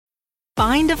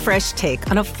Find a fresh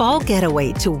take on a fall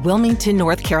getaway to Wilmington,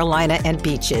 North Carolina and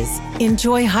beaches.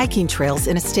 Enjoy hiking trails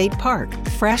in a state park,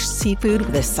 fresh seafood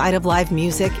with a side of live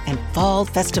music, and fall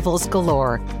festivals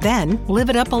galore. Then live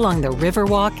it up along the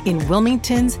Riverwalk in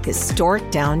Wilmington's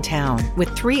historic downtown.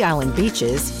 With 3 island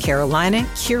beaches, Carolina,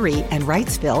 Curie, and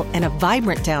Wrightsville, and a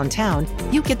vibrant downtown,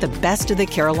 you get the best of the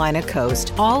Carolina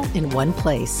coast all in one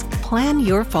place. Plan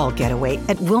your fall getaway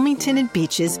at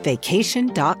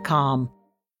WilmingtonandBeachesVacation.com.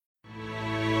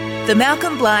 The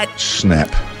Malcolm Blight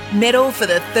Snap. Medal for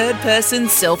the third person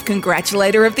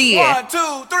self-congratulator of the year. 1,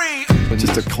 2, 3.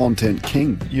 Just a content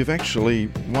king. You've actually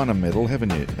won a medal,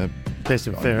 haven't you? Best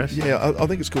and fairest. Yeah, I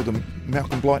think it's called the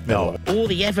Malcolm Blight Medal. All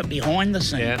the effort behind the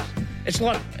scenes. Yeah. It's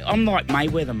like, I'm like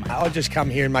Mayweather, mate. I'll just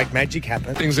come here and make magic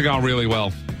happen. Things are going really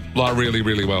well. Like, really,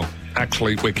 really well.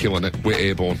 Actually, we're killing it. We're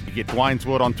airborne. You get Dwayne's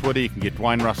Word on Twitter. You can get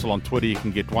Dwayne Russell on Twitter. You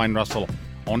can get Dwayne Russell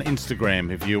on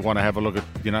Instagram if you want to have a look at,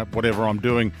 whatever I'm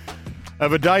doing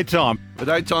of a daytime. A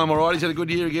daytime, all right. He's had a good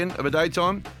year again of a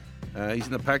daytime. He's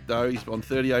in the pack, though. He's on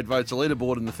 38 votes. A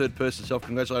leaderboard in the third person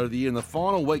self-congratulator of the year. In the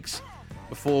final weeks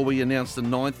before we announce the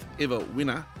 9th ever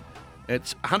winner,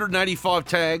 it's 185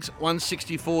 tags,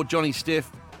 164 Johnny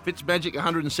Steph, Fitzmagic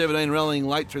 117 rallying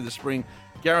late through the spring,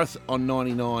 Gareth on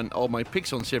 99, old mate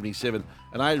Pix on 77,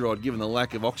 and A-Rod, given the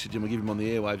lack of oxygen we give him on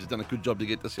the airwaves, has done a good job to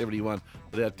get to 71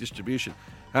 without distribution.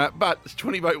 But it's a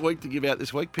 20-vote week to give out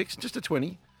this week. Pix, just a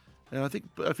 20. I think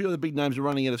a few of the big names are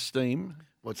running out of steam.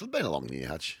 Well, it's been a long year,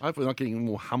 Hutch. Hopefully not getting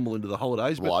more humble into the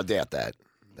holidays. Well, I doubt that.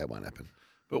 That won't happen.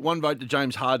 But 1 vote to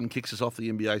James Harden kicks us off, the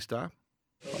NBA star.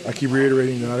 I keep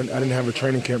reiterating that I didn't have a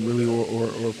training camp really or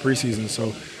preseason,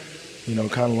 so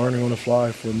kind of learning on the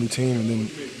fly for a new team, and then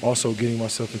also getting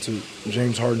myself into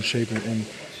James Harden shape. And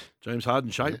James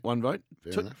Harden shape, 1 vote.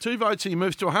 2 votes, he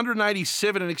moves to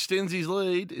 187 and extends his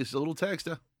lead. Is a little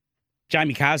texter.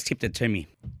 Jamie Carr's tipped it to me,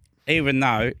 even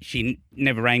though she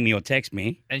never rang me or texted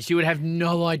me. And she would have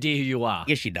no idea who you are.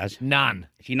 Yes, she does. None.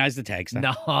 She knows the texter.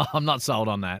 No, I'm not sold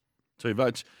on that. 2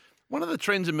 votes. One of the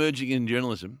trends emerging in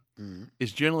journalism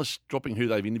is journalists dropping who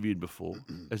they've interviewed before,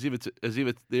 as if it's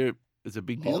there. It's a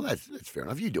big deal. Well, that's fair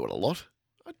enough. You do it a lot.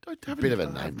 I haven't a bit of a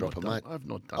done- name I've dropper, not mate. done- I've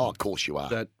not done. Oh, of course you are.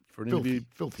 That for an Filthy- interview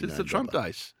filthy since the name Trump dropper.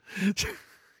 days.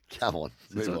 Come on,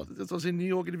 move on. Since I was in New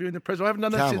York interviewing the president, I haven't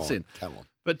done that Come since on, then. come on.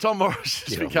 But Tom Morris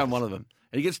has become one of them,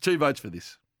 and he gets 2 votes for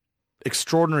this.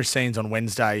 Extraordinary scenes on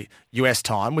Wednesday, US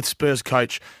time, with Spurs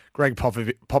coach Greg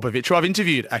Popovich, who I've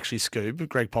interviewed, actually, Scoob.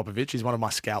 Greg Popovich. He's one of my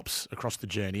scalps across the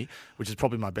journey, which is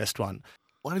probably my best one.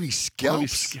 One of his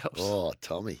scalps. Oh,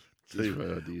 Tommy.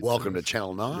 Welcome to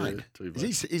Channel 9. Yeah,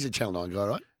 He's a Channel 9 guy,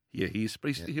 right? Yeah, he is.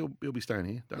 But he'll be staying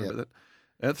here. Don't worry about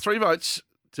that. 3 votes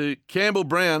to Campbell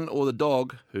Brown or the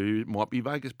dog, who might be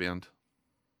Vegas bound.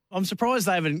 I'm surprised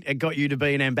they haven't got you to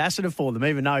be an ambassador for them,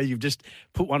 even though you've just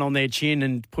put one on their chin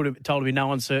and told them in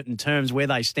no uncertain terms where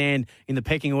they stand in the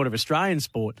pecking order of Australian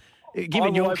sport.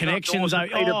 Given your connections,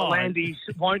 Peter Blandis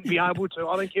won't be able to.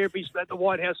 I don't care if he's at the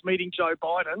White House meeting Joe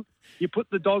Biden. You put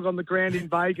the dog on the ground in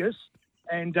Vegas,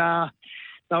 and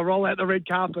they'll roll out the red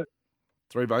carpet.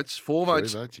 3 votes. 4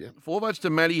 votes. 3 votes, yeah. 4 votes to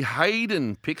Matty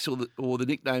Hayden, Pix, or the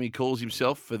nickname he calls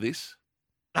himself for this.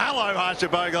 Hello, Archer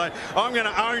Bogley. I'm going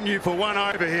to own you for one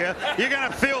over here. You're going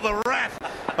to feel the wrath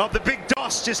of the big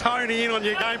DOS just honing in on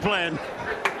your game plan.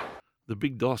 The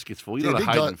big DOS gets full. You're not a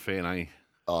Hayden fan, are you?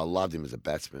 Oh, I loved him as a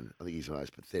batsman. I think he's the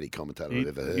most pathetic commentator I've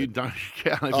ever heard. You don't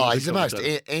count. He's the most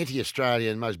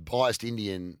anti-Australian, most biased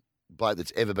Indian bloke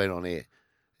that's ever been on air.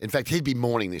 In fact, he'd be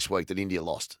mourning this week that India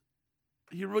lost.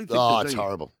 You really think it's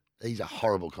horrible. He's a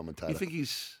horrible commentator. You think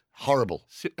he's horrible?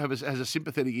 Has a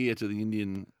sympathetic ear to the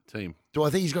Indian team? Do I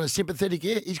think he's got a sympathetic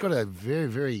ear? He's got a very,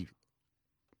 very...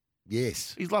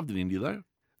 Yes. He's loved in India, though.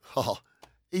 Oh,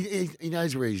 he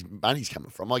knows where his money's coming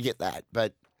from. I get that,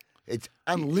 but it's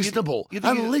unlistenable.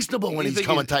 Unlistenable when he's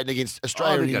commentating against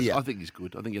Australia and India. I think he's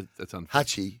good. I think that's unfair.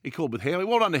 Hutchie. He called with Howie.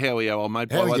 Well done to Howie, our old mate.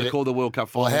 By the way, they called the World Cup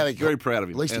final. Very proud of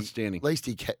him. Outstanding. At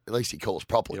least he calls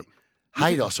properly. Yep.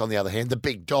 Haydos, on the other hand, the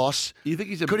big DOS. You think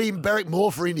he's could even barrack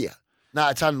more for India? No,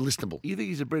 it's unlistenable. You think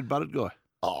he's a bread-buttered guy?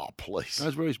 Oh, please.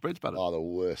 Knows where his bread's buttered. Oh, the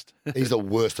worst. He's the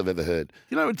worst I've ever heard.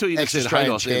 Until you just said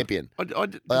Australian Haydos. champion.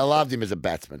 I loved him as a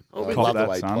batsman. I loved the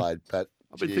way he played. But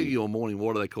I've been thinking all morning,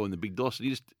 why do they call him the big DOS?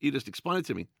 And you just explained it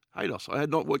to me. Haydos. I had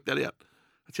not worked that out.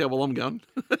 That's how well I'm going.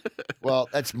 Well,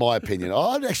 that's my opinion.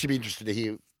 I'd actually be interested to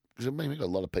hear, because we've got a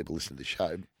lot of people listening to the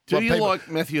show. Do you like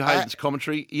Matthew Hayden's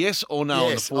commentary? Yes or no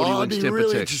on the 40 I'd be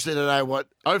really interested to know what.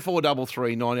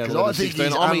 0433 98 I think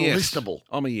he's unlistenable.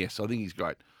 I'm a yes. I think he's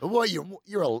great. Well, you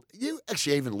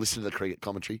actually even listen to the cricket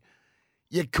commentary?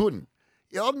 You couldn't.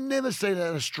 I've never seen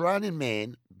an Australian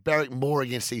man barrack more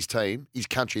against his team, his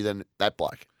country, than that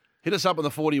bloke. Hit us up on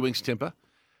the 40 Winks Temper.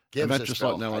 Give a us a mattress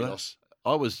spell, like no other. Hados.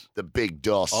 I was The big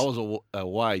DOS. I was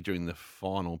away during the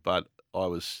final, but I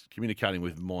was communicating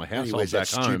with my household wears back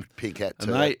that home. stupid pink hat and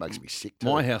too. That makes me sick too.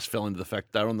 My house fell into the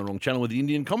fact they were on the wrong channel with the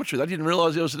Indian commentary. They didn't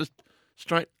realise there was a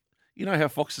straight. You know how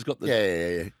Fox has got the.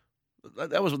 Yeah.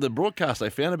 That was the broadcast they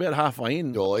found about halfway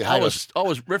in. Oh, I was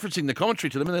referencing the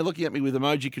commentary to them, and they're looking at me with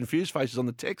emoji confused faces on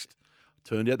the text.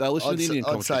 Turned out they listened to the Indian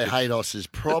commentary. I'd say Hados is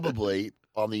probably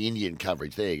on the Indian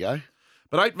coverage. There you go.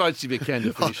 But 8 votes if you can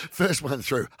to finish. First one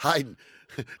through. Hayden,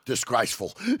 disgraceful.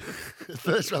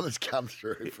 First one that's come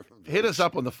through. Hit us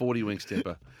up on the 40 Winks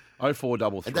Temper.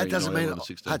 0433. And that doesn't mean,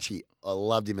 9116. Hutchie, I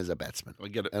loved him as a batsman. I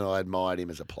get it. And I admired him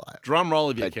as a player. Drum roll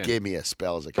if you But can. give me a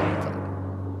spell as a commentator.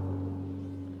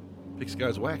 Picks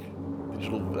goes whack.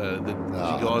 Digital, the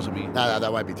guys will be. No, they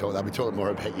won't be talking. They'll be talking more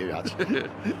about you, Hutch.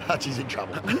 Hutchie's in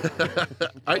trouble.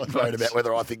 I'm Eight worried votes. about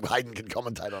whether I think Hayden can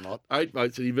commentate or not. 8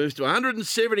 votes, and he moves to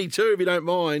 172 if you don't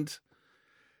mind.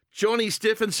 Johnny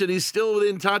Stephenson is still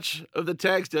within touch of the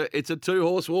Tagster. It's a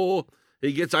 2-horse war.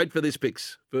 He gets 8 for this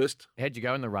picks first. How'd you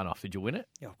go in the runoff? Did you win it?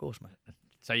 Yeah, of course, mate.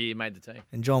 So you made the team?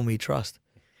 And John, we trust.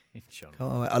 John. Come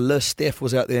on, mate. Les Steph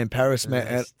was out there in Paris,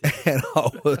 man, and I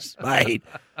was, mate,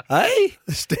 hey,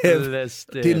 Steph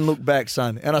didn't look back,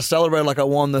 son. And I celebrated like I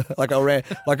won I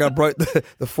broke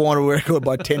the final record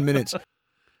by 10 minutes.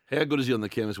 How good is he on the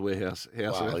Chemist Warehouse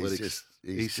House of Athletics?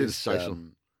 He's sensational.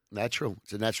 Natural.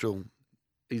 It's a natural.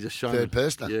 He's a showman. Third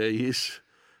person. Yeah, he is.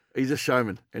 He's a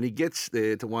showman, and he gets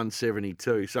there to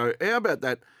 172. So how about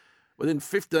that? Within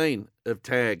 15 of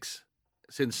tags.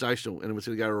 Sensational, and it's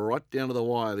going to go right down to the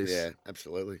wire. This, Yeah,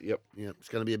 absolutely. Yep. Yeah, it's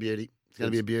going to be a beauty. It's going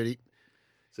to be a beauty.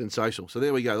 Sensational. So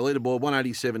there we go. The leaderboard: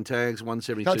 187 tags,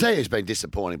 172. I'll tell you, who's been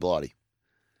disappointing, Blighty.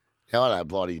 Now, I know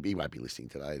Blighty, he won't be listening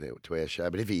today to our show,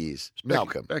 but if he is,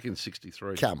 Malcolm. Back in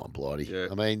 63. Come on, Blighty. Yeah.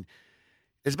 I mean,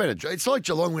 it's like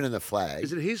Geelong winning the flag.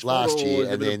 Is it his last fault, or year, is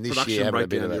it and a bit then of this production year having a bit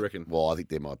breakdown, of you reckon? Well, I think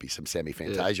there might be some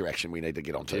semi-fantasia action we need to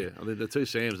get onto. Yeah, I mean, the two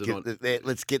Sams are not.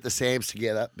 Let's get the Sams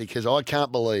together, because I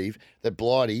can't believe that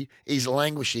Blighty is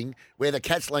languishing where the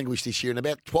Cats languished this year in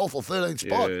about 12th or 13th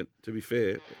spot. Yeah, to be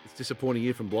fair, it's a disappointing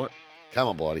year from Blight. Come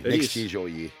on, Blighty. It Next is. year's your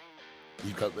year.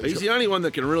 He's the only one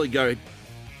that can really go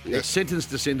sentence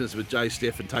to sentence with Jay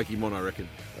Steph and take him on, I reckon.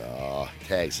 Oh,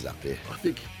 Tags is up there. I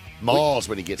think Miles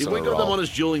when he gets if on we a got roll. them on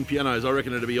as dueling pianos, I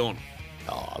reckon it'd be on.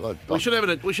 Oh, look, We should have an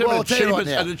I'll tell you right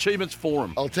now. an achievements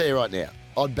forum. I'll tell you right now,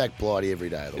 I'd back Blighty every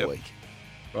day of the Yep. week.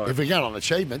 Right. If we're going on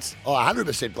achievements,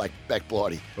 100% back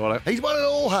Blighty. Righto. He's won it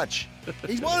all, Hutch.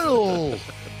 He's won it all.